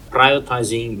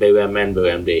prioritizing BUMN,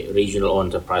 BUMD,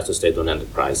 regional-owned enterprise to state-owned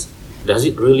enterprise, does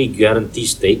it really guarantee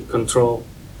state control?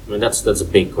 I mean, that's a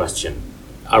big question.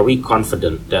 Are we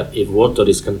confident that if water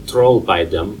is controlled by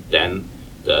them, then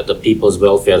the people's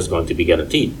welfare is going to be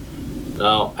guaranteed?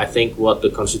 Now, I think what the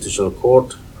Constitutional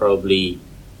Court probably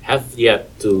have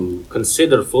yet to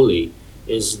consider fully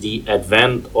is the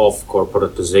advent of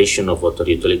corporatization of water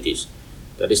utilities.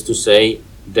 That is to say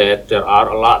that there are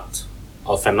a lot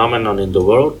of phenomena in the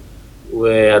world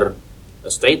where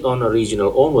a state-owned or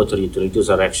regional-owned water utilities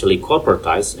are actually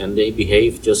corporatized and they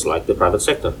behave just like the private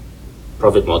sector,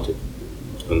 profit motive.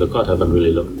 And the court haven't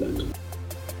really looked at that.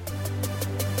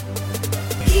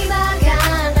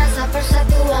 Kibarkan rasa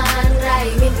persatuan,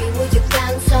 raih mimpi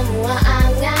wujudkan semua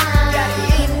angan.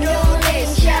 Dari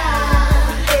Indonesia,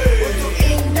 untuk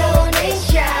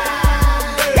Indonesia.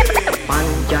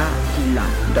 Pancasila,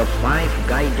 the 5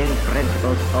 guiding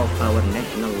principles of our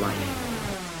national life.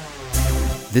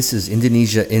 This is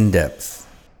Indonesia in Depth.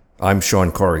 I'm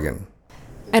Sean Corrigan.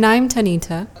 And I'm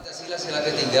Tanita. Sila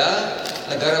ketiga,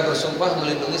 negara bersumpah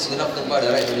melindungi segenap tumpah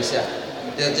darah Indonesia.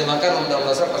 Diterjemahkan Undang-Undang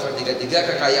Dasar Pasal 33,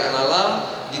 kekayaan alam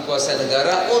dikuasai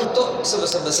negara untuk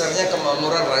sebesar-besarnya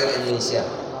kemakmuran rakyat Indonesia.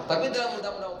 Tapi dalam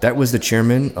undang-undang That was the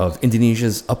chairman of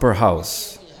Indonesia's upper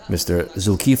house, Mr.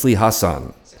 Zulkifli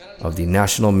Hasan, of the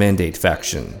National Mandate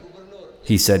faction.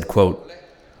 He said, quote,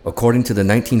 "According to the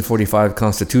 1945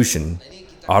 Constitution,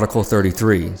 Article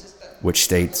 33, which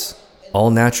states, all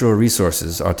natural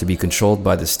resources are to be controlled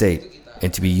by the state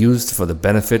and to be used for the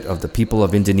benefit of the people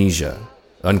of Indonesia,"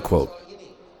 unquote.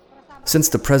 Since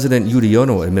the President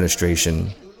Yudhoyono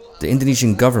administration, the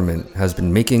Indonesian government has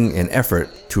been making an effort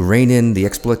to rein in the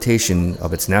exploitation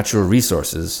of its natural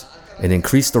resources and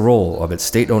increase the role of its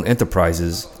state-owned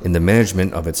enterprises in the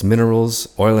management of its minerals,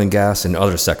 oil and gas, and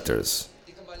other sectors.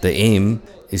 The aim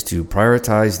is to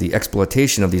prioritize the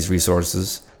exploitation of these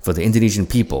resources for the Indonesian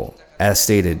people, as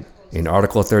stated in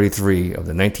Article 33 of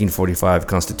the 1945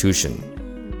 Constitution.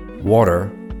 Water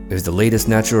is the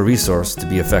latest natural resource to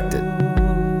be affected.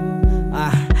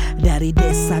 Dari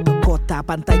desa ke kota,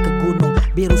 pantai ke gunung,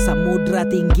 biru samudra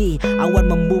tinggi, awan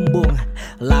membumbung,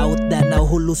 laut, danau,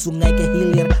 hulu, sungai ke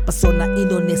hilir, pesona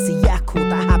Indonesiaku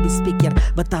tak habis pikir,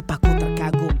 betapa ku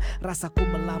terkagum, rasaku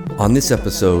melambung. On this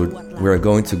episode, we are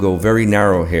going to go very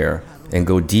narrow here and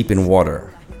go deep in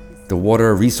water. The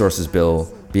Water Resources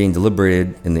Bill being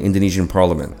deliberated in the Indonesian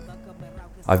Parliament.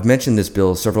 I've mentioned this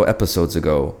bill several episodes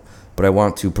ago, but I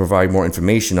want to provide more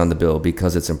information on the bill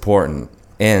because it's important.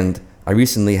 And I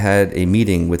recently had a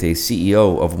meeting with a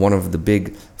CEO of one of the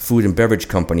big food and beverage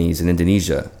companies in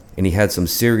Indonesia, and he had some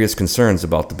serious concerns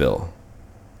about the bill.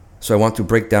 So I want to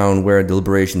break down where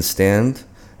deliberations stand,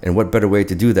 and what better way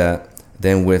to do that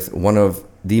than with one of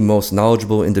the most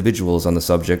knowledgeable individuals on the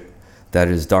subject, that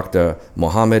is Dr.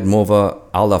 Mohammed Mova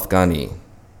Al-Afghani.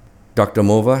 Dr.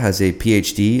 Mova has a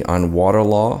PhD on water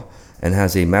law and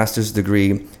has a master's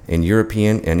degree in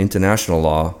European and international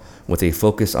law with a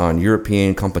focus on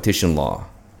European competition law.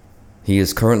 He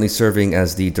is currently serving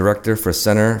as the Director for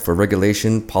Center for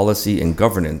Regulation, Policy and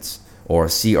Governance,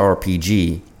 or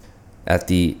CRPG,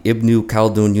 at the Ibnu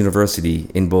Khaldun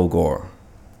University in Bogor.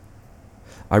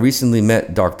 I recently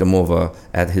met Dr. Mova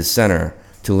at his center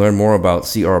to learn more about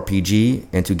CRPG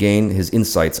and to gain his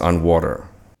insights on water.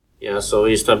 Yeah, so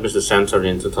we established the center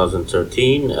in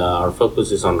 2013. Our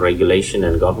focus is on regulation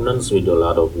and governance. We do a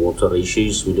lot of water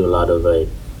issues. We do a lot of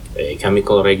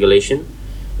chemical regulation,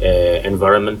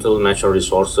 environmental, natural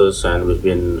resources, and we've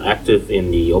been active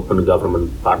in the open government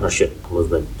partnership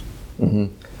movement. Mm-hmm.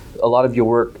 A lot of your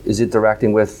work, is it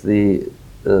interacting with the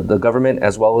government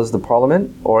as well as the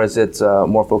parliament, or is it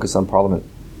more focused on parliament?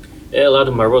 A lot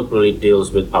of my work really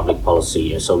deals with public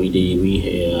policy. So we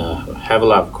have a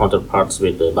lot of counterparts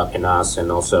with the Bappenas and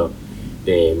also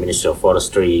the Ministry of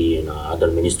Forestry and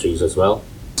other ministries as well.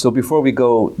 So before we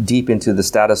go deep into the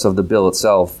status of the bill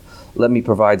itself, let me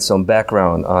provide some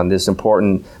background on this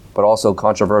important but also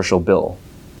controversial bill.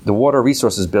 The Water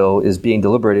Resources Bill is being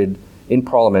deliberated in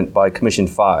Parliament by Commission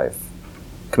 5.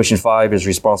 Commission 5 is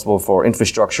responsible for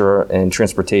infrastructure and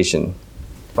transportation.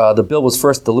 The bill was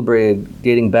first deliberated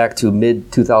dating back to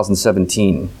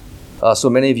mid-2017. So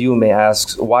many of you may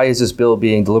ask, why is this bill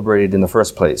being deliberated in the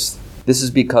first place? This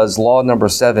is because Law Number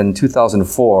 7,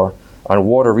 2004 on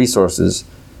water resources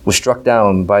was struck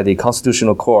down by the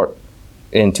Constitutional Court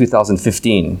in 2015.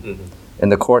 Mm-hmm.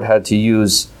 And the court had to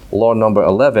use Law Number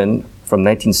 11 from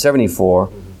 1974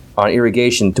 on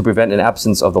irrigation to prevent an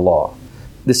absence of the law.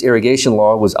 This irrigation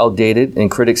law was outdated, and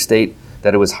critics state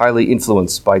that it was highly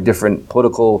influenced by different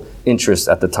political interests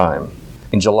at the time.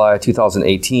 In July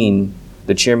 2018,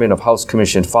 the chairman of House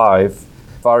Commission 5,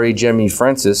 Fahri Jemi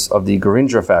Francis of the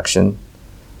Gerindra faction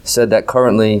said that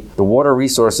currently the water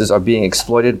resources are being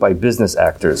exploited by business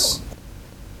actors.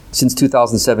 Since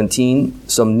 2017,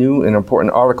 some new and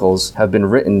important articles have been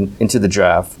written into the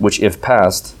draft, which, if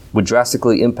passed, would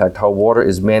drastically impact how water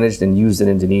is managed and used in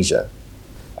Indonesia.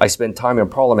 I spent time in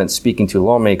Parliament speaking to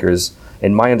lawmakers,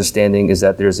 and my understanding is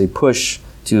that there's a push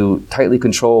to tightly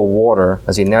control water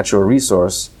as a natural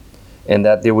resource, and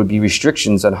that there would be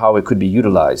restrictions on how it could be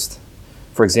utilized.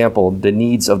 For example, the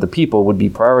needs of the people would be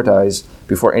prioritized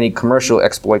before any commercial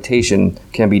exploitation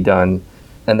can be done,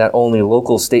 and that only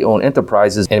local state-owned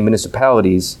enterprises and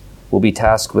municipalities will be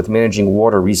tasked with managing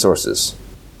water resources.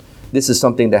 This is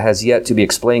something that has yet to be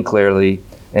explained clearly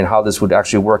and how this would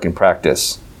actually work in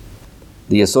practice.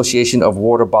 The Association of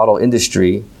Water Bottle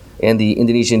Industry and the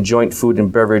Indonesian Joint Food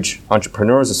and Beverage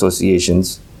Entrepreneurs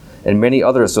Associations and many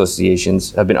other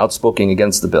associations have been outspoken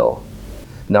against the bill.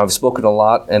 Now, I've spoken a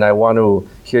lot, and I want to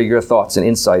hear your thoughts and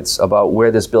insights about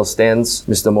where this bill stands,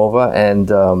 Mr. Mova,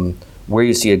 and where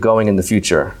you see it going in the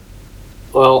future.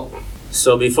 Well,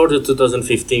 so before the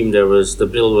 2015, there was the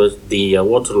bill with the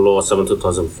Water Law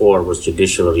 7/2004 was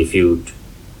judicially reviewed.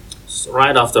 So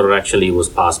right after it actually was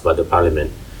passed by the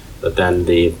Parliament. But then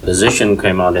the decision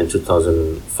came out in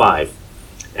 2005,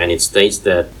 and it states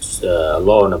that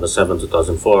Law number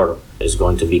 7/2004 is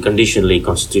going to be conditionally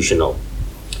constitutional.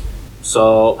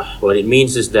 So what it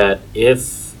means is that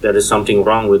if there is something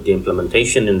wrong with the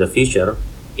implementation in the future,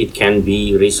 it can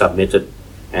be resubmitted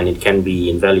and it can be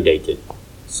invalidated.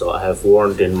 So I have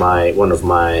warned in one of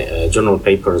my journal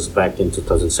papers back in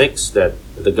 2006 that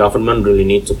the government really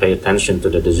need to pay attention to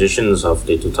the decisions of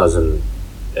the 2005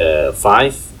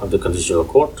 of the Constitutional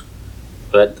Court.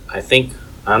 But I think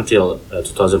until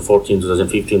 2014,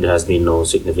 2015, there has been no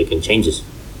significant changes.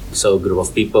 So a group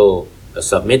of people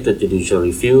submitted the judicial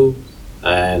review,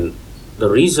 and the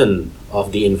reason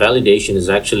of the invalidation is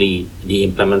actually the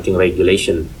implementing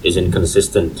regulation is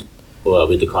inconsistent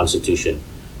with the Constitution.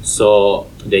 So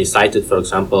they cited, for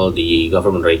example, the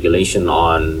government regulation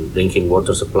on drinking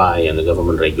water supply and the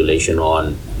government regulation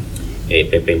on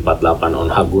PP 48 on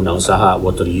hak guna usaha,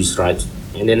 water use rights,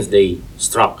 and then they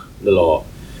struck the law.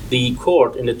 The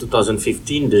court in the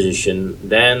 2015 decision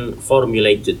then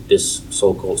formulated this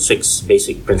so-called 6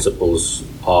 basic principles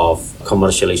of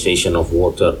commercialization of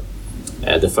water.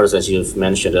 The first, as you've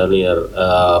mentioned earlier,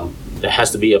 there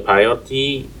has to be a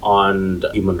priority on the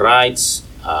human rights.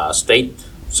 State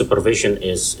supervision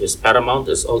is paramount,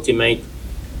 is ultimate,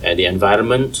 the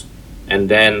environment. And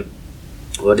then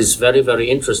what is very, very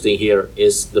interesting here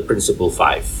is the principle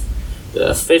 5.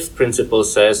 The 5th principle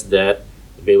says that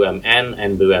BUMN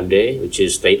and BUMD, which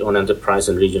is state-owned enterprise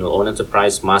and regional-owned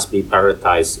enterprise, must be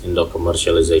prioritized in the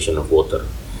commercialization of water.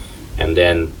 And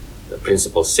then the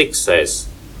principle 6 says,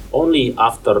 only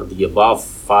after the above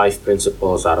 5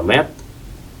 principles are met,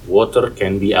 water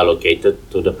can be allocated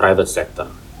to the private sector.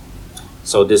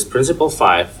 So this principle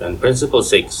 5 and principle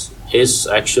 6 is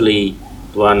actually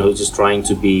the one which is trying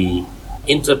to be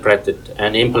interpreted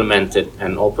and implemented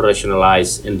and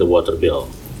operationalized in the water bill.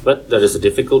 But there is a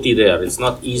difficulty there. It's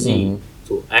not easy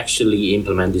to actually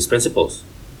implement these principles.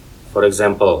 For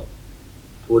example,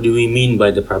 what do we mean by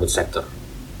the private sector?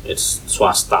 It's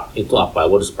swasta. Itu apa?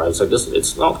 What is private sector?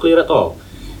 It's not clear at all.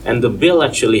 And the bill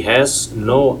actually has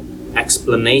no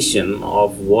explanation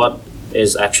of what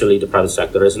is actually the private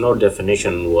sector. There is no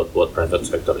definition what private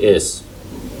sector is.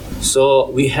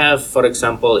 So we have, for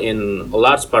example, in a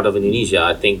large part of Indonesia,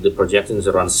 I think the projection is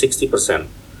around 60%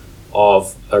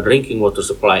 of a drinking water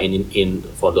supply in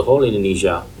for the whole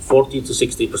Indonesia. 40 to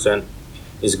 60%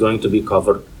 is going to be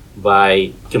covered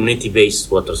by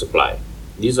community-based water supply.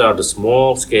 These are the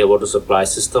small-scale water supply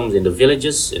systems in the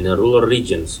villages, in the rural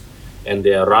regions, and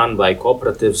they are run by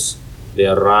cooperatives. They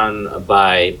are run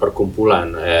by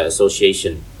perkumpulan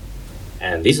association,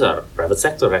 and these are private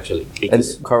sector actually. And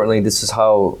currently, this is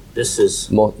how the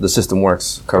system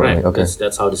works currently. Correct. Okay,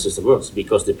 that's how the system works,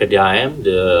 because the PDAM,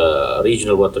 the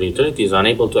regional water utility, is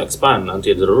unable to expand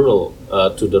until the rural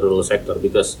to the rural sector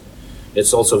because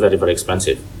it's also very, very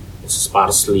expensive. It's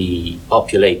sparsely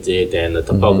populated and the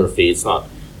topography it's not.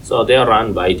 So they are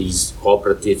run by these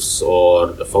cooperatives or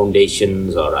the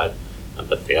foundations,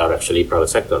 but they are actually private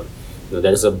sector. Now,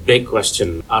 there is a big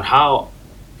question on how,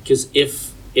 because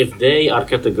if they are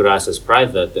categorized as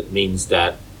private, that means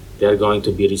that they're going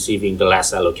to be receiving the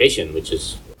last allocation, which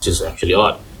is actually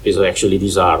odd. Because actually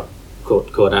these are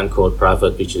quote unquote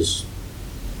private, which is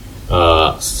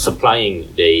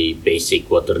supplying the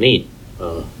basic water need,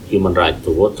 human right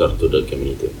to water to the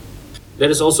community. There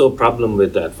is also a problem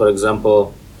with that. For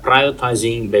example,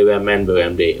 prioritizing BUMN,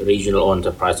 BUMD, regional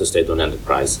enterprise to state-owned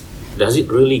enterprise. Does it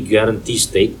really guarantee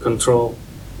state control?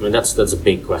 I mean, that's a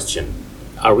big question.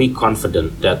 Are we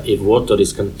confident that if water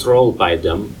is controlled by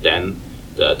them, then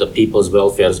the people's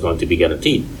welfare is going to be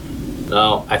guaranteed?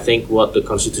 Now, I think what the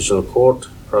Constitutional Court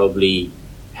probably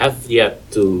have yet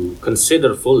to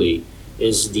consider fully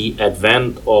is the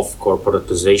advent of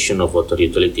corporatization of water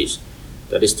utilities.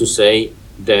 That is to say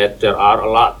that there are a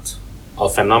lot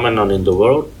of phenomena in the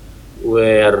world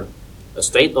where a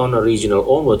state-owned or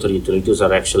regional-owned water utilities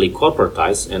are actually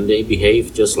corporatized and they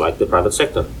behave just like the private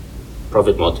sector,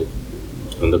 profit motive.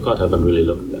 And the court haven't really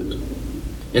looked at that.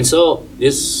 And so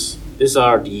these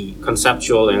are the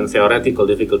conceptual and theoretical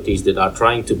difficulties that are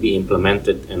trying to be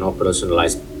implemented and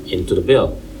operationalized into the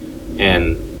bill.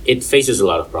 And it faces a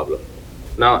lot of problems.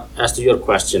 Now, as to your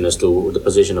question as to the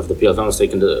position of the bill, if I'm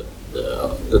mistaken,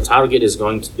 the target is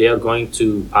they are going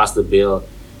to pass the bill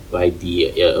by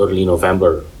the early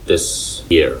November this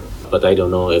year. But I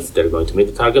don't know if they're going to meet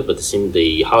the target, but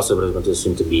the House of Representatives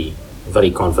seem to be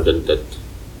very confident that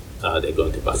they're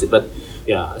going to pass it. But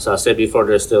yeah, as I said before,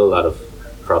 there's still a lot of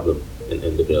problem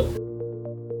in the bill.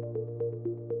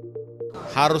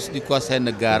 Harus dikuasai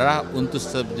negara untuk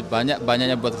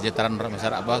sebanyak-banyaknya buat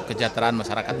kesejahteraan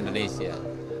masyarakat Indonesia.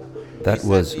 That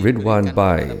was Ridwan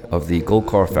Bai of the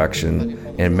Golkar faction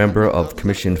and member of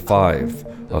Commission 5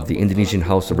 of the Indonesian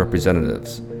House of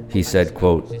Representatives. He said,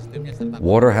 quote,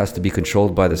 "Water has to be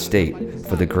controlled by the state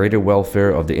for the greater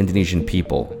welfare of the Indonesian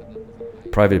people.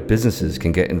 Private businesses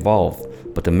can get involved,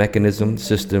 but the mechanism,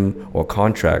 system, or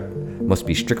contract must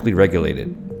be strictly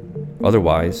regulated.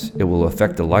 Otherwise, it will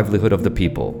affect the livelihood of the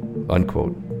people,"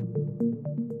 unquote.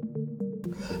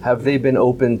 Have they been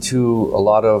open to a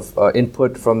lot of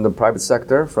input from the private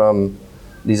sector, from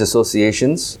these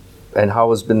associations? And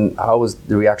how has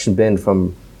the reaction been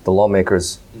from the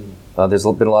lawmakers? There's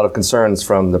been a lot of concerns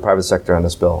from the private sector on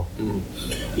this bill.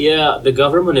 Yeah, the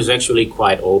government is actually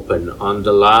quite open. On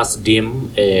the last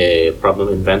DIM, a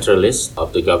problem inventory list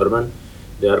of the government,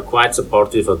 they are quite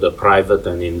supportive of the private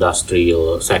and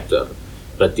industrial sector.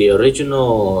 But the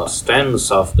original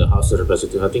stance of the House of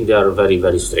Representatives, I think they are very,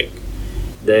 very strict.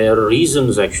 Their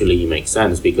reasons actually make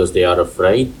sense because they are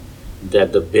afraid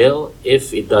that the bill,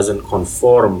 if it doesn't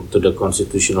conform to the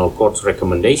Constitutional Court's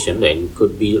recommendation, then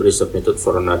could be resubmitted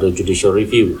for another judicial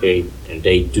review. And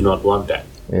they do not want that.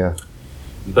 Yeah.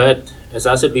 But as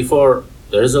I said before,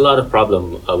 there is a lot of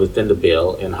problem within the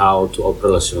bill and how to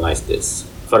operationalize this.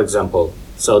 For example,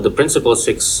 so the Principle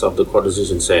 6 of the court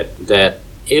decision said that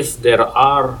if there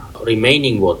are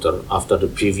remaining water after the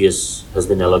previous has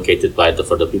been allocated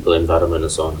for the people, environment,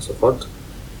 and so on and so forth,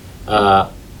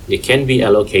 it can be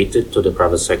allocated to the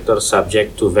private sector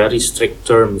subject to very strict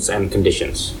terms and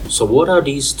conditions. So what are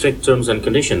these strict terms and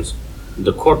conditions?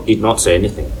 The court did not say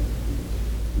anything.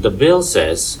 The bill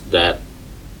says that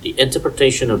the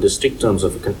interpretation of the strict terms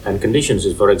and conditions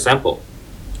is, for example,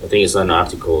 I think it's in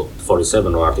Article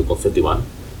 47 or Article 51,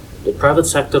 the private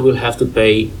sector will have to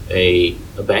pay a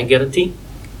bank guarantee.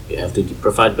 You have to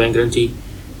provide bank guarantee.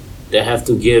 They have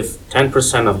to give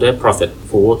 10% of their profit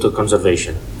for water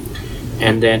conservation.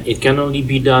 And then it can only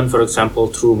be done, for example,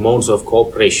 through modes of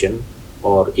cooperation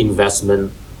or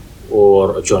investment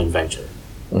or a joint venture.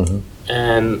 Mm-hmm.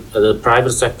 And the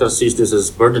private sector sees this as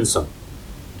burdensome.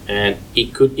 And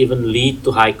it could even lead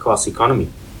to high-cost economy.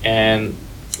 And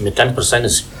 10%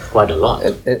 is quite a lot.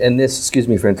 And this, excuse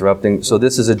me for interrupting, so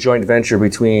this is a joint venture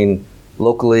between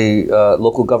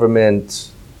local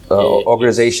government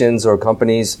organizations or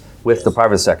companies with the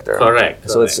private sector. Correct.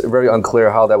 So it's very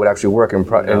unclear how that would actually work in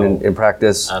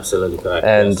practice. Absolutely correct.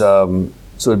 And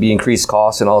so it'd be increased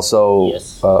costs and also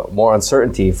more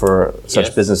uncertainty for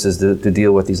such businesses to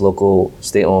deal with these local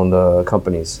state-owned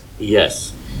companies.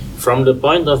 Yes. From the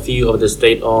point of view of the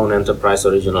state-owned enterprise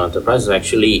or regional enterprises,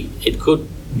 actually, it could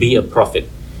be a profit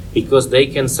because they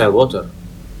can sell water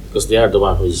because they are the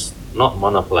one who is not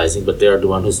monopolizing, but they are the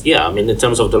one who's, in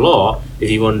terms of the law, if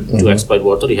you want to exploit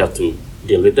water, you have to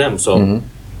deal with them. So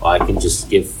I can just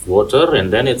give water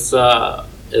and then it's a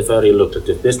very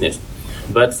lucrative business.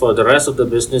 But for the rest of the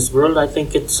business world, I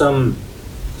think it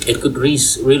could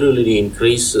really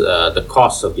increase the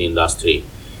cost of the industry.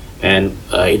 And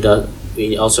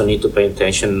we also need to pay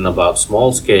attention about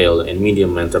small scale and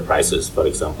medium enterprises, for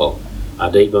example. Are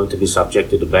they going to be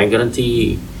subject to the bank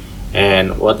guarantee?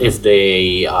 And what if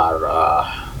they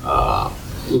are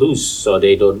loose, so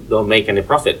they don't make any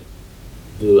profit?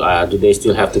 Do they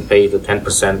still have to pay the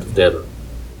 10% of their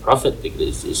profit?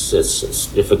 It's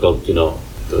difficult, to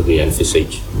be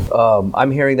envisaged.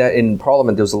 I'm hearing that in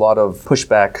Parliament there's a lot of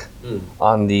pushback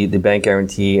on the bank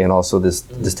guarantee and also this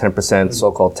 10%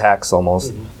 so-called tax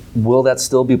almost. Will that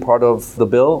still be part of the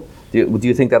bill? Do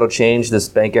you think that'll change, this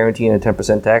bank guarantee and a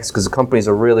 10% tax? Because the companies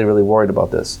are really, really worried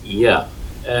about this. Yeah.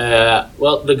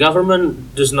 Well, the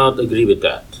government does not agree with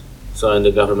that. So in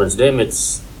the government's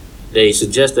limits, they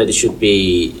suggest that it should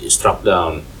be struck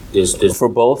down. This For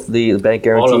both the bank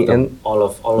guarantee all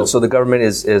of them. So the government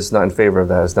is not in favor of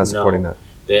that. It's not supporting that.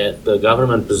 The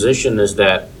government position is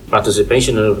that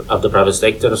participation of the private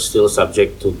sector is still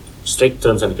subject to strict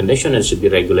terms and conditions and should be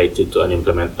regulated to an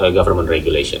implement government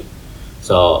regulation.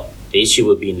 So the issue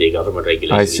would be in the government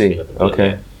regulation. I see.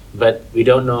 Okay. But we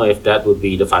don't know if that would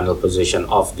be the final position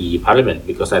of the parliament,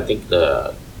 because I think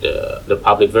the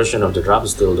public version of the draft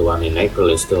is still the one in April.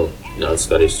 It's still, it's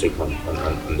very strict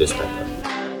on this matter.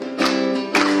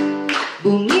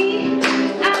 Bumi,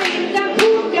 air dan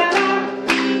udara,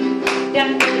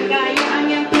 dan kekayaan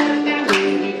yang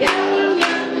terkandung di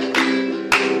dalamnya,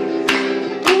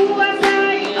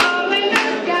 dikuasai oleh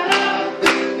negara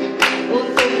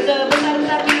untuk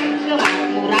sebesar-besarnya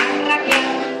kemakmuran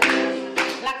rakyat.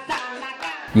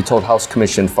 Laksanakan. You told House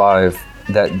Commission 5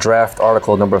 that draft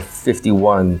article number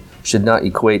 51 should not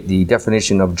equate the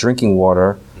definition of drinking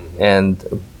water and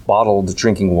bottled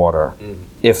drinking water.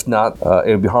 If not, it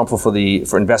would be harmful for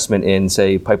investment in,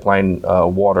 say, pipeline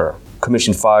water.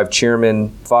 Commission 5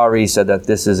 Chairman Fari said that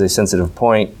this is a sensitive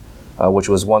point, which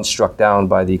was once struck down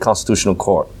by the Constitutional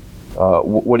Court.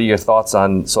 What are your thoughts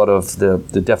on sort of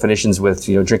the definitions with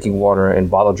drinking water and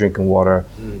bottled drinking water,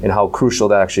 and how crucial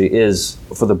that actually is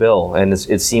for the bill? And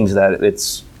it seems that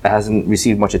it hasn't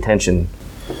received much attention.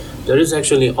 There is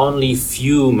actually only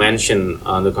few mention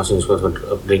on the Constitutional Court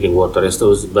of drinking water,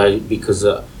 because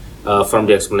from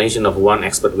the explanation of one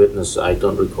expert witness, I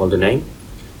don't recall the name.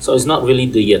 So it's not really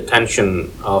the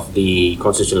attention of the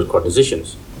Constitutional Court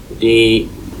decisions. The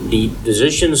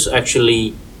decisions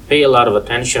actually pay a lot of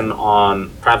attention on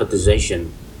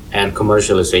privatization and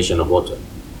commercialization of water.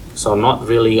 So not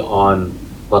really on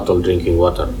bottled drinking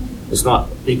water. It's not,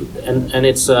 and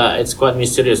it's quite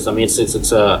mysterious. I mean,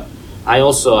 I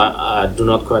also do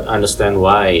not quite understand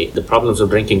why the problems of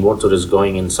drinking water is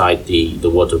going inside the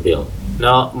water bill.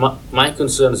 Now, my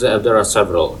concern is that there are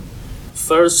several.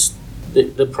 First,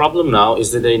 the problem now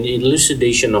is that in the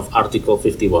elucidation of Article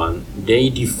 51, they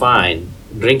define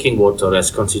drinking water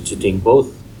as constituting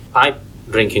both piped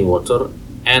drinking water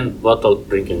and bottled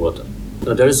drinking water.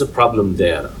 Now, there is a problem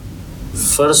there.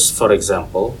 First, for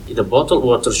example, the bottled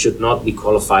water should not be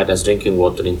qualified as drinking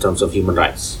water in terms of human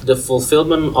rights. The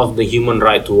fulfillment of the human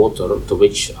right to water, to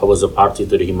which I was a party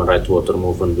to the human right to water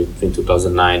movement between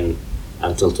 2009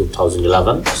 until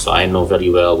 2011, so I know very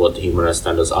well what the human rights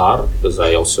standards are, because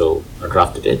I also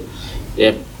drafted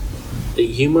it. The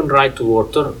human right to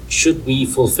water should be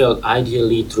fulfilled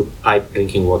ideally through piped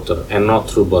drinking water and not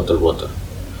through bottled water.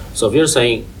 So if you're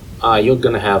saying you're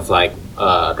going to have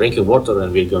drinking water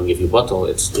and we're going to give you bottle,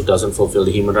 it doesn't fulfill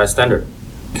the human rights standard.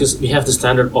 Because we have the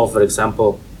standard of, for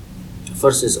example,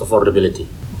 first is affordability.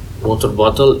 Water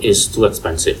bottle is too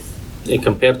expensive.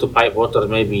 Compared to pipe water,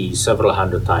 maybe several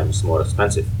hundred times more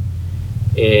expensive.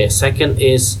 Second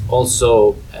is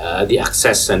also the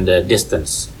access and the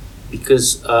distance.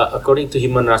 Because according to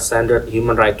human rights standard,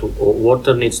 human right to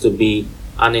water needs to be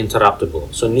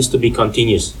uninterruptible. So it needs to be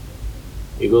continuous.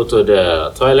 You go to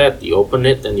the toilet, you open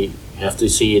it, and you have to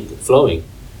see it flowing.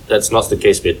 That's not the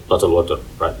case with bottled water,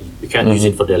 right? You can't use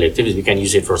it for daily activities. You can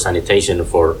use it for sanitation,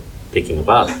 for taking a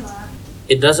bath.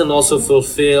 It doesn't also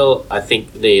fulfill, I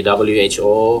think, the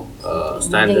WHO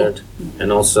standard,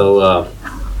 and also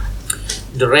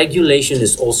the regulation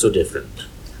is also different.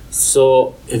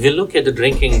 So if you look at the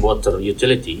drinking water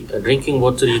utility, a drinking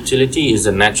water utility is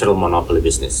a natural monopoly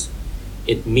business.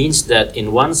 It means that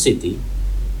in one city,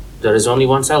 there is only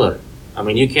one seller. I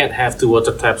mean, you can't have two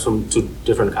water taps from two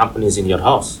different companies in your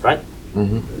house, right?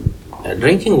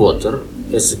 Drinking water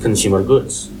is consumer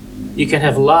goods. You can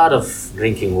have a lot of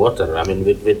drinking water, I mean,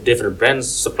 with different brands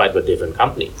supplied by different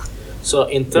companies. So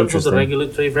in terms of the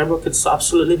regulatory framework, it's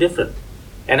absolutely different.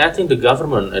 And I think the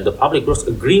government and the public groups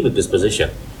agree with this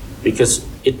position, because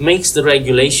it makes the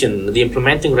regulation, the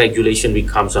implementing regulation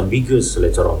becomes ambiguous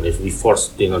later on if we force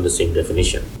things on the same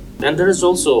definition. And there is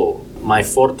also my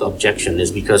fourth objection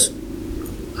is because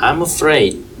I'm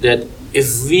afraid that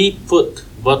if we put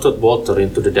bottled water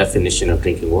into the definition of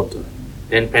drinking water,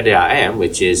 then PDAM,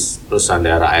 which is Perusahaan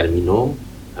Daerah Air Minum,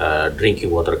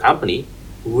 drinking water company,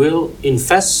 will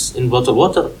invest in bottled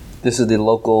water. This is the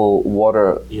local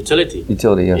water utility.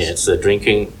 Utility, yes. Yeah, it's a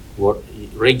drinking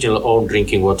regional owned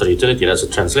drinking water utility. That's a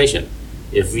translation.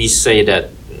 If we say that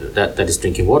is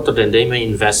drinking water, then they may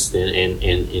invest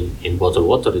in bottled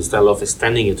water instead of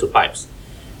extending it to pipes.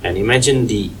 And imagine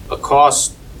the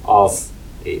cost of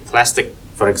a plastic,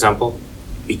 for example,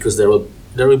 because there will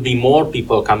there will be more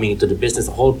people coming into the business.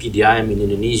 The whole PDIM in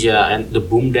Indonesia and the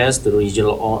BUMDES, the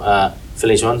regional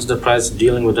village enterprise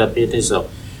dealing with that business. So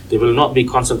they will not be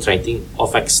concentrating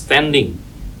of extending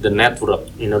the network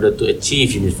in order to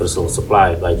achieve universal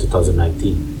supply by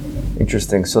 2019.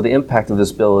 Interesting. So the impact of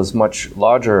this bill is much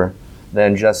larger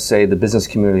than just, say, the business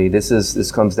community.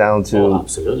 This comes down to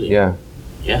absolutely.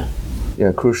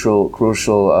 Yeah,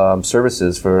 crucial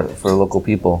services for local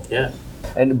people. Yeah.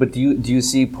 But do you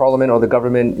see Parliament or the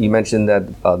government? You mentioned that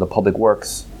the Public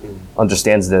Works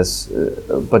understands this,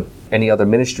 but any other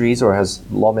ministries or has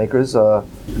lawmakers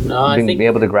been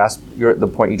able to grasp the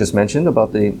point you just mentioned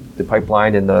about the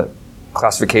pipeline and the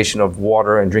classification of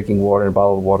water and drinking water and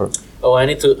bottled water? Oh, I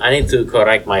need to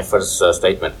correct my first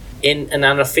statement. In an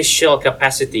unofficial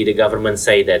capacity, the government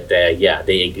say that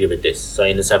they agree with this. So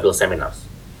in the several seminars,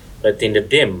 but in the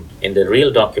DIM, in the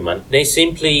real document, they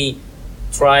simply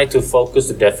try to focus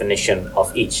the definition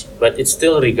of each, but it's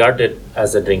still regarded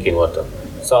as a drinking water.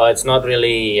 So it's not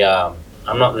really.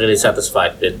 I'm not really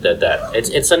satisfied with that.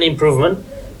 It's an improvement,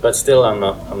 but still I'm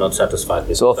not satisfied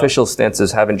with it. So official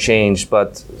stances haven't changed,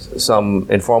 but some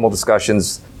informal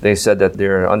discussions, they said that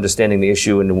they're understanding the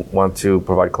issue and want to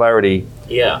provide clarity.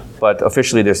 Yeah. But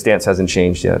officially their stance hasn't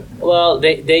changed yet. Well,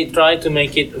 they try to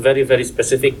make it very, very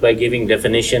specific by giving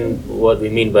definition. What we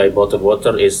mean by bottled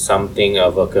water is something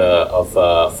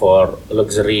for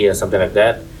luxury or something like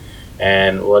that.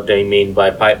 And what they mean by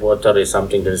pipe water is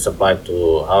something that is supplied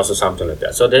to house or something like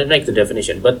that. So they make the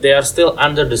definition, but they are still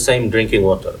under the same drinking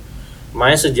water.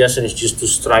 My suggestion is just to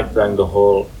strike down the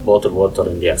whole bottled water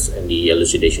in the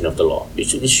elucidation of the law.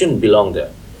 It shouldn't belong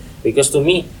there. Because to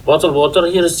me, bottled water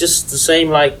here is just the same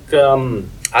like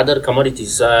other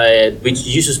commodities which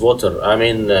uses water. I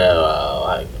mean,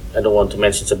 I don't want to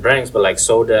mention some brands, but like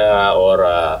soda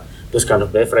or those kind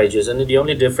of beverages, and the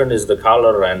only difference is the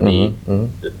color and the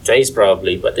taste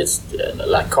probably, but it's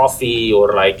like coffee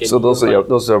or like. So those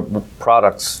are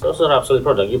products. Those are absolutely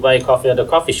products. You buy coffee at a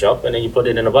coffee shop and then you put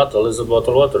it in a bottle. It's a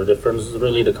bottled water. The difference is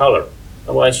really the color.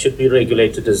 Otherwise, it should be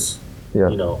regulated as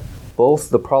Both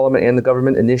the Parliament and the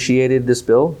government initiated this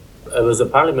bill. It was a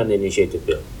Parliament-initiated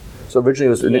bill. So originally, it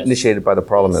was initiated by the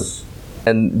Parliament,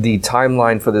 and the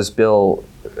timeline for this bill.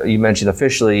 You mentioned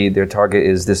officially their target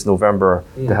is this November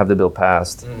to have the bill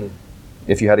passed.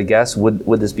 If you had to guess,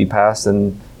 would this be passed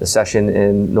in the session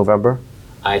in November?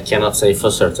 I cannot say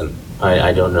for certain.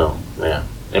 I don't know. Yeah,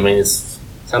 I mean it's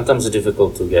sometimes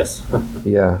difficult to guess.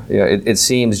 It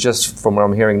seems, just from what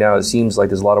I'm hearing now, it seems like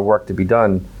there's a lot of work to be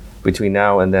done between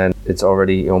now and then. It's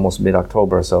already almost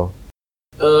mid-October, so.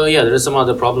 There are some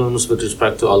other problems with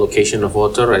respect to allocation of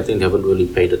water. I think they haven't really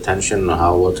paid attention on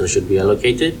how water should be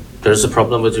allocated. There's a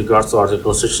problem with regards to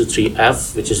Article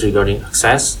 63F, which is regarding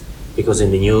access, because in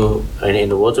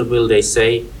the water bill they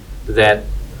say that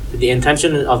the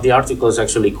intention of the article is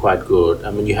actually quite good. I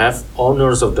mean, you have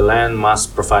owners of the land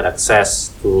must provide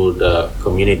access to the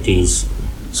communities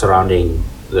surrounding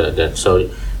that. So,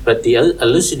 but the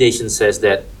elucidation says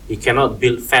that you cannot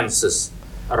build fences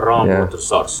around water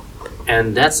source.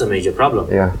 And that's a major problem.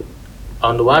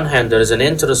 On the one hand, there is an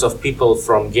interest of people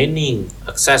from gaining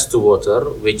access to water,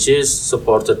 which is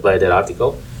supported by that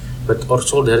article, but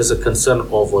also there is a concern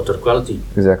of water quality.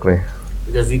 Exactly.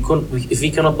 Because if we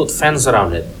cannot put fence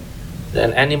around it,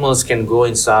 then animals can go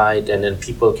inside, and then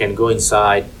people can go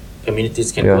inside,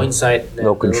 communities can go inside.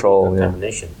 No control.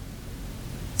 Contamination.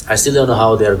 I still don't know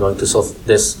how they are going to solve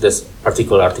this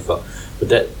particular article.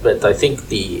 But I think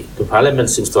the Parliament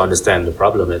seems to understand the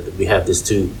problem that we have these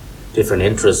two different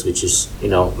interests, which is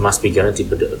must be guaranteed,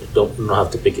 but don't know how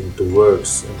to pick it into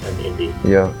words and in the.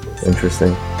 Yeah,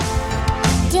 interesting.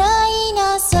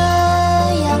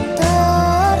 Yang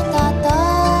tertata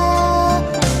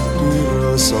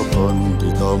dirasakan,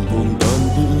 ditampung dan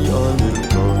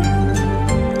dialirkan.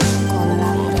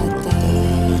 Kolam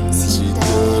retensi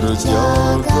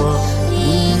terjaga,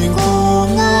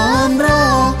 lingkungan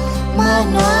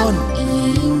ramanan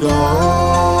indah.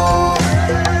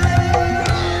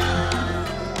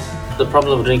 The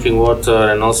problem of drinking water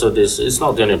and also this, it's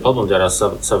not the only problem. There are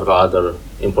several other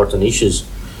important issues.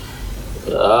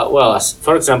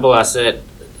 For example,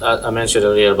 I mentioned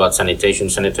earlier about sanitation.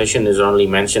 Sanitation is only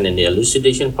mentioned in the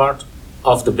elucidation part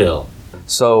of the bill.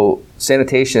 So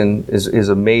sanitation is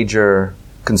a major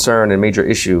concern and major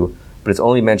issue, but it's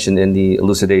only mentioned in the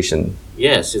elucidation.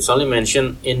 Yes, it's only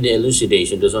mentioned in the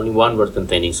elucidation. There's only one word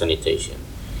containing sanitation.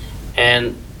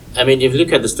 And I mean, if you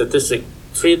look at the statistic,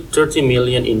 30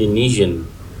 million Indonesian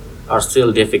are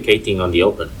still defecating on the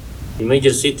open. In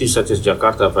major cities such as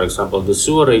Jakarta, for example, the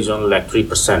sewer rate is only like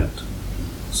 3%.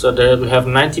 So there we have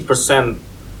 90%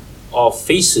 of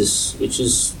feces, which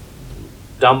is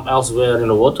dumped elsewhere in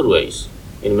the waterways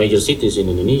in major cities in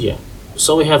Indonesia.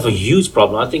 So we have a huge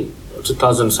problem. I think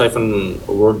 2007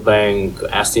 World Bank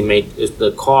estimate is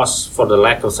the cost for the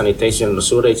lack of sanitation and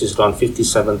sewage is around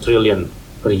 57 trillion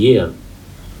per year.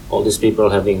 All these people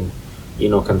having,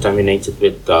 contaminated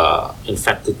with,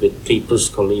 infected with typhus,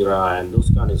 cholera, and those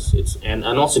kinds. And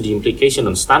also the implication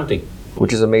on stunting,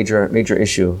 which is a major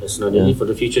issue. It's not only for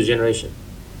the future generation.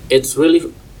 It's really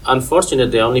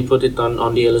unfortunate they only put it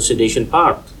on the elucidation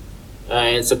part.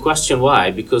 It's a question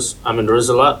why, because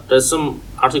there's some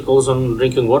articles on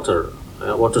drinking water,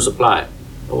 water supply.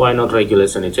 Why not regulate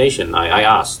sanitation? I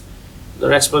asked.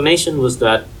 Their explanation was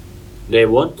that they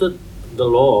wanted the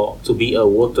law to be a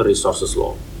water resources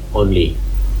law only,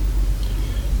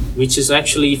 which is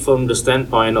actually, from the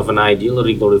standpoint of an ideal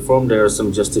legal reform, there are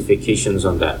some justifications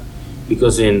on that.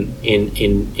 Because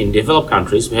in developed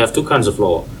countries, we have two kinds of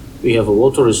law. We have a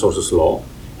water resources law,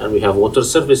 and we have water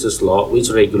services law, which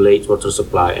regulates water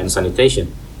supply and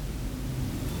sanitation.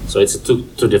 So it's two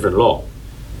different law.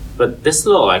 But this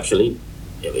law actually,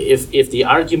 if the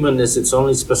argument is it's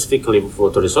only specifically for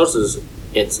water resources,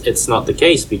 it's not the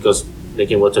case, because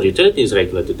drinking water utility is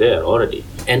regulated there already.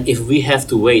 And if we have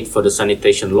to wait for the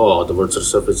sanitation law, the water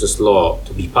services law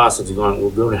to be passed, we're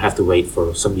going to have to wait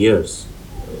for some years.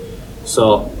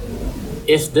 So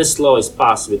if this law is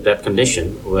passed with that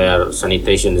condition, where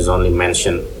sanitation is only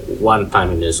mentioned one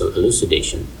time in this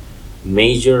elucidation,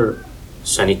 major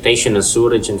sanitation and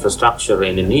sewerage infrastructure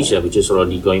in Indonesia, which is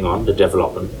already going on, the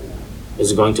development,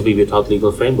 is going to be without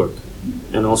legal framework.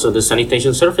 And also the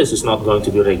sanitation service is not going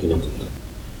to be regulated.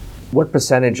 What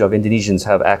percentage of Indonesians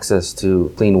have access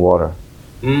to clean water?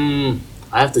 I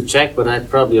have to check, but I'd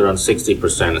probably around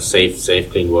 60% safe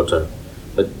clean water.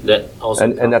 But that also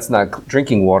and that's not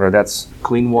drinking water, that's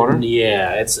clean water?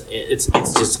 Yeah, it's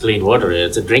just clean water.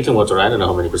 It's a drinking water. I don't know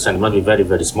how many percent. It might be very,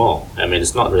 very small.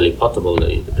 It's not really potable,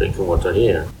 the drinking water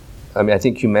here. I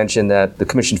think you mentioned that the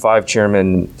Commission 5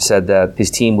 chairman said that his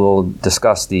team will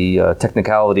discuss the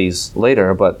technicalities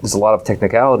later, but there's a lot of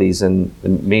technicalities and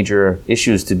major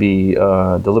issues to be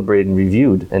deliberated and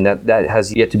reviewed, and that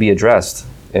has yet to be addressed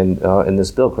in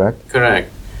this bill, correct? Correct.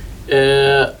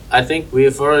 I think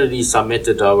we've already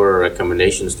submitted our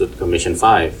recommendations to Commission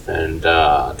 5, and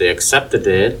they accepted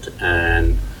it.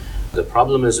 And the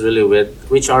problem is really with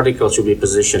which article should be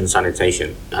positioned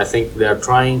sanitation. I think they are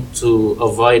trying to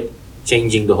avoid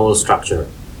changing the whole structure.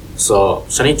 So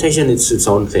sanitation is its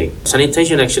own thing.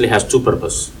 Sanitation actually has two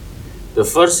purposes. The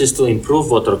first is to improve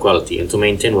water quality and to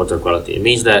maintain water quality. It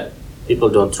means that people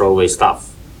don't throw away stuff.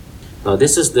 Now,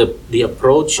 this is the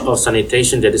approach of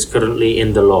sanitation that is currently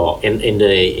in the law, in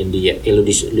the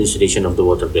elucidation of the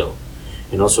water bill,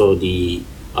 and also the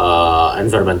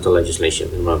environmental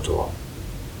legislation, environmental law.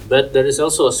 But there is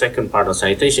also a second part of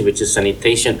sanitation, which is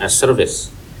sanitation as service.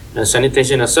 And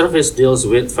sanitation as service deals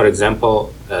with, for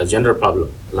example, gender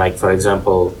problem. Like, for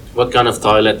example, what kind of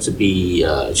toilet to be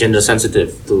gender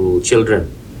sensitive to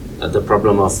children. The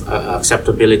problem of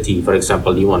acceptability. For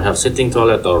example, you want to have sitting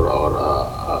toilet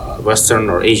or Western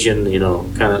or Asian,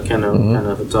 kind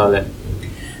of a toilet.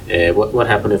 What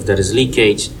happens if there is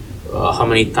leakage? How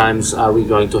many times are we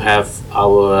going to have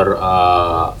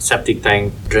our septic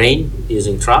tank drained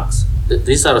using trucks?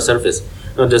 These are a surface.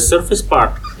 Now, the surface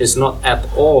part is not at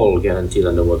all guaranteed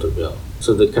on the water bill.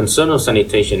 So the concern of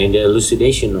sanitation in the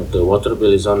elucidation of the water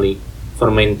bill is only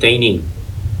for maintaining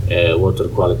water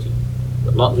quality,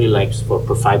 but not really like for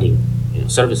providing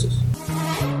services.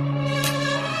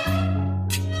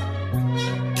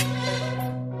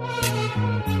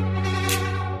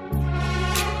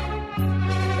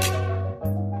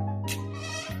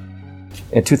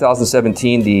 In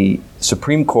 2017, the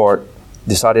Supreme Court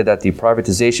decided that the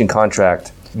privatization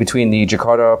contract between the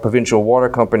Jakarta Provincial Water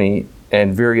Company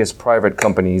and various private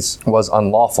companies was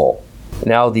unlawful.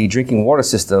 Now the drinking water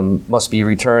system must be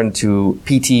returned to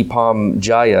PT Pam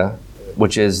Jaya,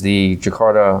 which is the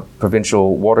Jakarta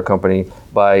Provincial Water Company,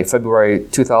 by February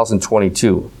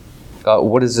 2022.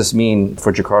 What does this mean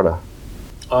for Jakarta?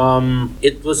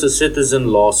 It was a citizen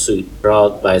lawsuit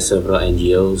brought by several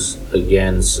NGOs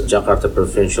against Jakarta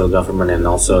provincial government and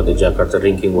also the Jakarta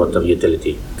drinking water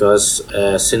utility. Because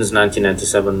since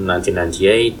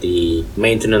 1997-1998, the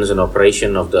maintenance and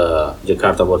operation of the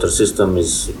Jakarta water system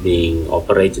is being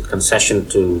operated concession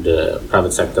to the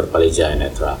private sector Palija and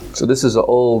Etra. So this is an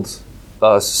old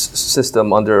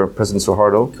system under President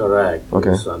Suharto? Correct.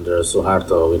 Okay. It's under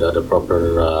Suharto without a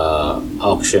proper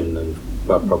auction and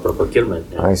proper procurement.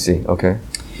 Yeah. I see. Okay.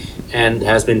 And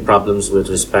has been problems with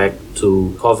respect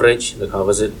to coverage. The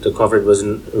coverage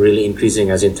wasn't really increasing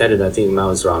as intended. I think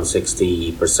now it's around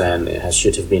 60%.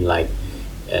 Should have been like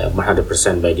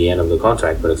 100% by the end of the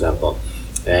contract, for example.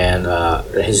 And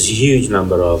there is a huge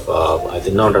number of I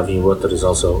think non-revenue water is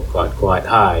also quite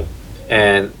high,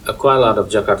 and quite a lot of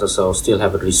Jakarta South still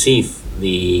haven't received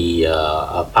the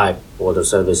pipe water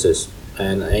services.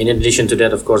 And in addition to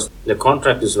that, of course, the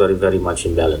contract is very much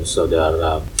imbalanced. So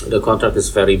the contract is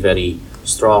very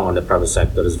strong on the private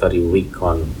sector, is very weak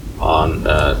on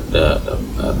the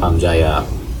Pamjaya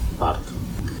part.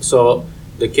 So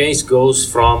the case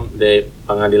goes from the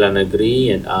Pengadilan Negeri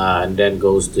and then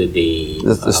goes to the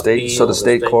state, appeal, so the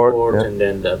state court, yeah. and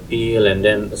then the appeal, and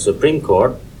then the Supreme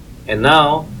Court, and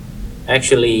now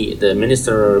actually the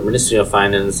Ministry of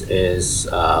Finance is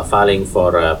filing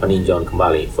for peninjauan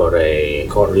kembali for a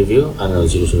court review,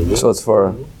 judicial review. So it's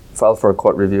filed for a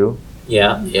court review.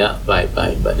 Yeah, by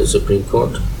the Supreme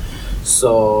Court.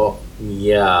 So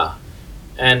yeah,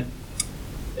 and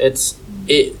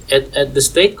at the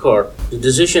state court, the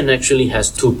decision actually has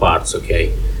two parts.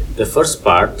 Okay, the first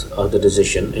part of the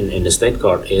decision in the state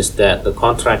court is that the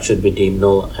contract should be deemed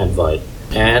null and void,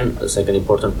 and the second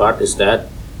important part is that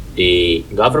the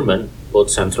government, both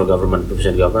central government and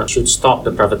provincial government, should stop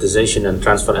the privatization and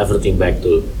transfer everything back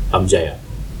to Pamjaya.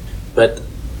 But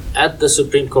at the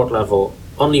Supreme Court level,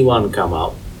 only one come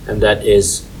out, and that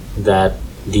is that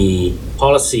the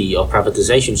policy of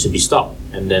privatization should be stopped,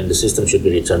 and then the system should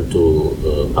be returned to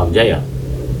Pamjaya.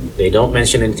 They don't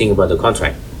mention anything about the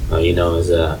contract.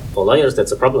 For lawyers,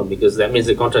 that's a problem because that means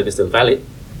the contract is still valid.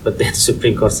 But then the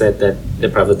Supreme Court said that the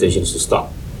privatization should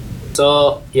stop.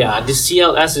 So yeah, the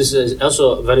CLS is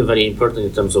also very important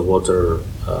in terms of water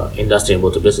industry and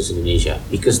water business in Indonesia,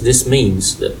 because this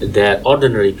means that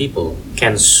ordinary people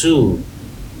can sue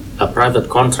a private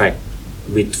contract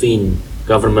between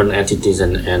government entities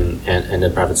and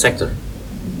the private sector,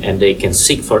 and they can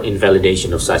seek for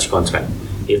invalidation of such contract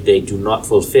if they do not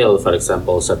fulfill, for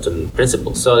example, certain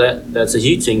principles. So that's a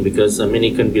huge thing because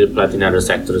it can be applied in other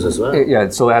sectors as well. Yeah,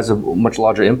 so it has a much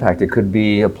larger impact. It could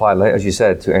be applied, as you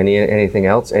said, to anything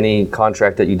else, any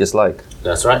contract that you dislike.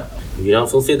 That's right. If you don't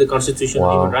fulfill the Constitution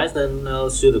and human rights, then I'll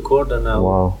sue the court and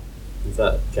I'll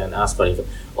can ask for it.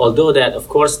 Although that, of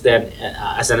course, then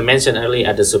as I mentioned earlier,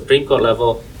 at the Supreme Court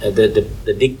level,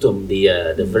 the dictum,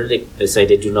 the verdict, they say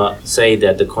they do not say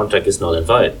that the contract is null and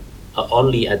void.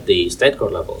 Only at the state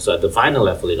court level. So at the final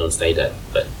level, they don't say that.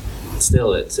 But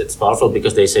still, it's powerful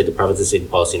because they say the privatization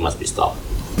policy must be stopped.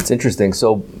 It's interesting.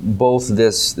 So both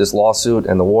this lawsuit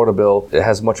and the water bill, it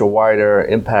has much a wider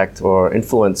impact or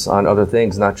influence on other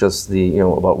things, not just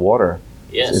about water.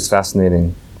 Yes, it's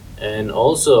fascinating. And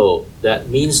also that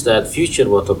means that future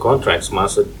water contracts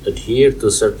must adhere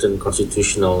to certain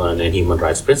constitutional and human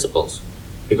rights principles,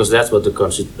 because that's what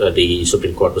the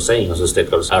Supreme Court was saying, also state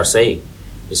courts are saying.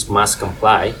 It must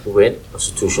comply with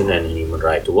Constitution and human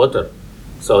right to water.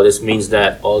 So this means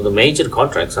that all the major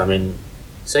contracts,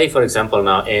 say for example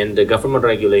now in the government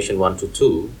regulation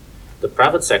 122, the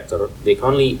private sector, they can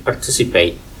only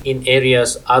participate in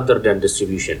areas other than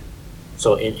distribution.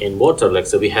 So in water, like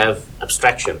so we have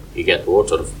abstraction, you get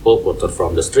water, bulk water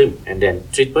from the stream, and then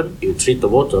treatment, you treat the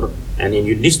water, and then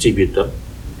you distribute them,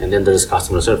 and then there is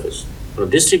customer service. So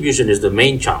distribution is the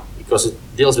main chunk because it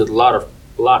deals with a lot of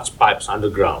large pipes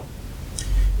underground.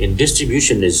 In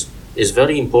distribution is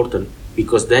very important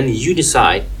because then you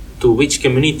decide to which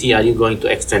community are you going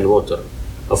to extend water.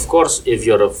 Of course, if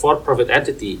you're a for-profit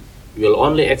entity, you will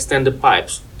only extend the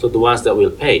pipes to the ones that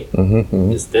will pay.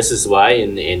 This is why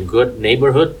in good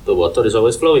neighborhood, the water is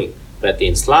always flowing. But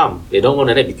in slum, they don't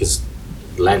want that because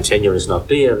land tenure is not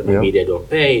clear, maybe they don't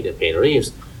pay, they pay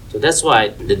arrears. So that's why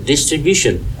the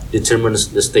distribution determines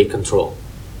the state control.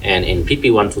 And in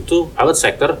PP 122, private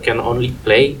sector can only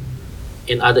play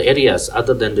in other areas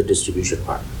other than the distribution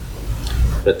part.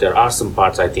 But there are some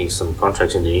parts, I think, some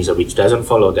contracts in Indonesia which doesn't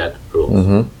follow that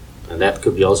rule. And that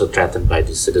could be also threatened by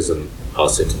the citizen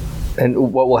lawsuit.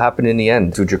 And what will happen in the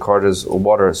end to Jakarta's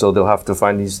water? So they'll have to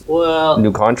find these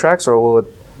new contracts, or will it?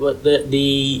 Well,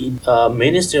 the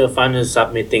Ministry of Finance is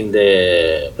submitting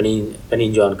the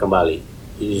peninjauan kembali,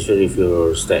 judicial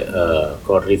review or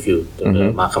court review to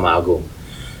the Mahkamah Agung.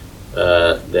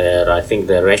 I think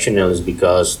the rationale is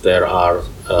because there are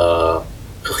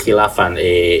kekhilafan,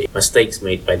 mistakes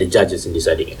made by the judges in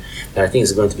deciding it. And I think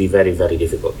it's going to be very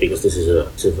difficult because this is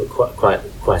a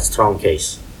quite strong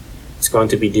case. It's going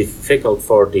to be difficult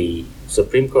for the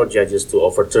Supreme Court judges to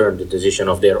overturn the decision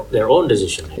of their own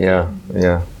decision. Yeah.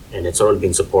 And it's already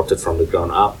been supported from the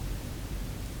ground up.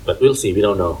 But we'll see. We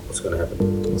don't know what's going to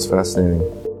happen. It's fascinating.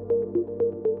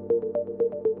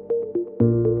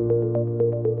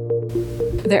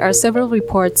 There are several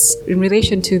reports in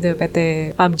relation to the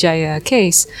PT Pamjaya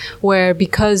case where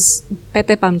because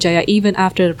PT Pamjaya, even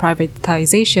after the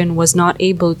privatization, was not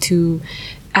able to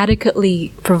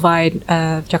adequately provide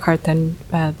Jakartan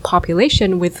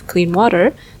population with clean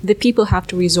water, the people have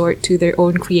to resort to their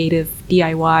own creative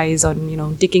DIYs on,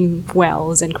 digging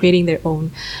wells and creating their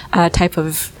own type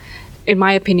of, in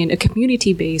my opinion, a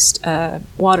community-based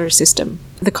water system.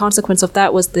 The consequence of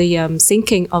that was the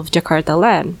sinking of Jakarta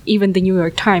land. Even the New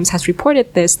York Times has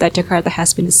reported this, that Jakarta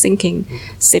has been a sinking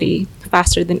city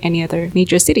faster than any other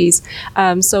major cities.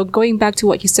 So going back to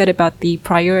what you said about the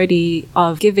priority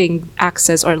of giving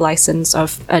access or license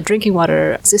of a drinking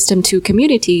water system to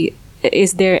community,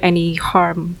 is there any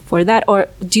harm for that? Or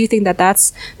do you think that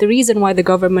that's the reason why the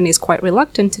government is quite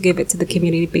reluctant to give it to the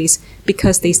community base,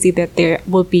 because they see that there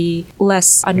will be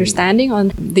less understanding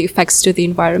on the effects to the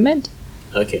environment?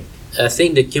 Okay. I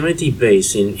think the community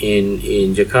base in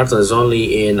Jakarta is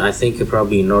only in, I think,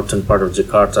 probably northern part of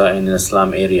Jakarta and in the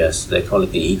slum areas. They call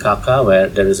it the IKK, where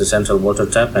there is a central water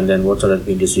tap and then water has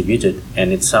been distributed,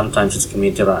 and sometimes it's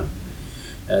community run.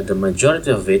 The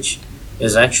majority of which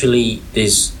is actually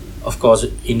this, of course,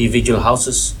 individual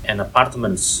houses and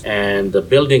apartments and the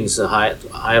buildings,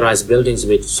 high-rise buildings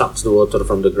which sucks the water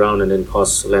from the ground and then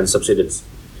costs land subsidies.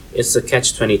 It's a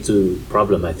catch-22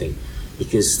 problem, I think,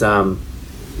 because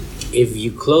if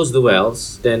you close the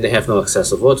wells, then they have no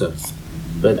access of water.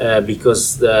 But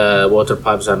because the water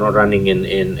pipes are not running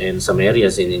in some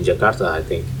areas in Jakarta, I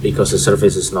think, because the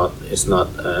surface is not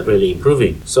really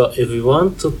improving. So if we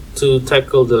want to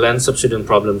tackle the land subsidence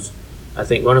problems, I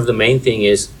think one of the main thing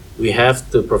is we have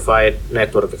to provide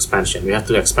network expansion. We have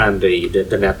to expand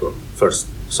the network first.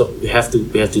 So we have to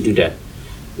do that.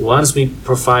 Once we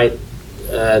provide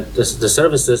the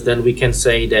services, then we can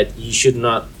say that you should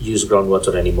not use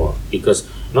groundwater anymore, because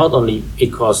not only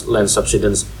it causes land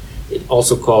subsidence, it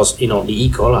also causes the E.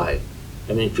 coli.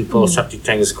 I mean, people's septic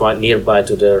tank is quite nearby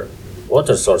to their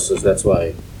water sources. That's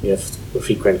why we have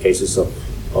frequent cases of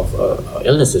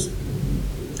illnesses.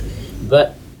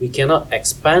 But we cannot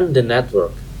expand the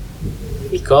network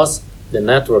because the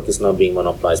network is now being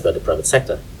monopolized by the private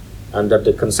sector. Under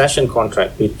the concession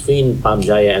contract between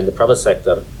Pamjaya and the private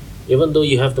sector, even though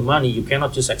you have the money, you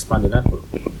cannot just expand the network.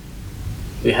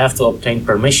 We have to obtain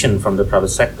permission from the private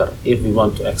sector if we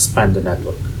want to expand the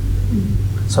network.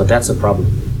 So that's a problem.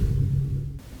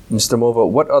 Mr. Mova,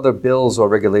 what other bills or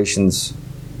regulations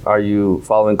are you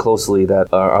following closely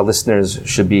that our listeners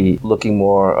should be looking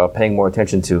more, paying more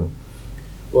attention to?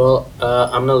 Well,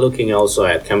 I'm not looking also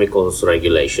at chemicals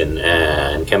regulation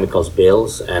and chemicals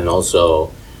bills, and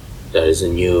also there is a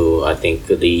new, I think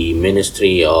the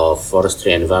Ministry of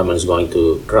Forestry and Environment is going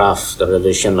to draft the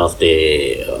revision of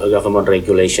the government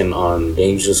regulation on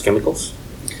dangerous chemicals.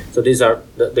 So these are,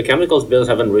 the chemicals bills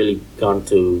haven't really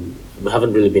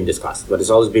been discussed, but it's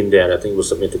always been there. I think it was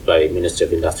submitted by Ministry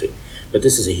of Industry. But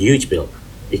this is a huge bill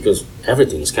because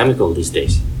everything is chemical these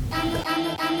days.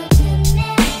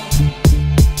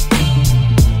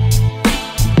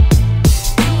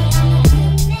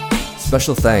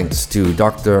 Special thanks to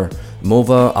Dr.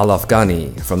 Mova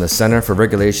Al-Afghani from the Center for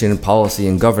Regulation, Policy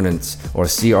and Governance, or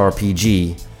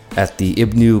CRPG, at the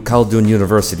Ibnu Khaldun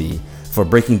University for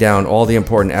breaking down all the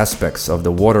important aspects of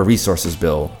the Water Resources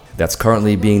Bill that's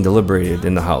currently being deliberated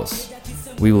in the House.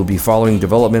 We will be following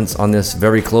developments on this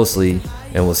very closely,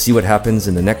 and we'll see what happens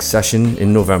in the next session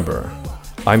in November.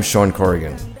 I'm Sean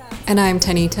Corrigan. And I'm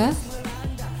Tanita.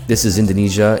 This is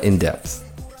Indonesia In Depth.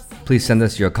 Please send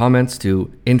us your comments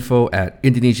to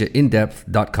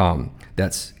info@indonesiaindepth.com.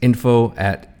 That's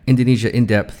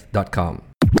info@indonesiaindepth.com.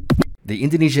 The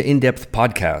Indonesia In Depth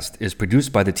podcast is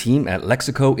produced by the team at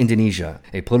Lexico Indonesia,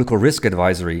 a political risk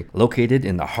advisory located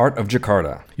in the heart of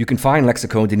Jakarta. You can find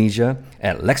Lexico Indonesia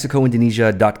at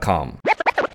lexicoindonesia.com.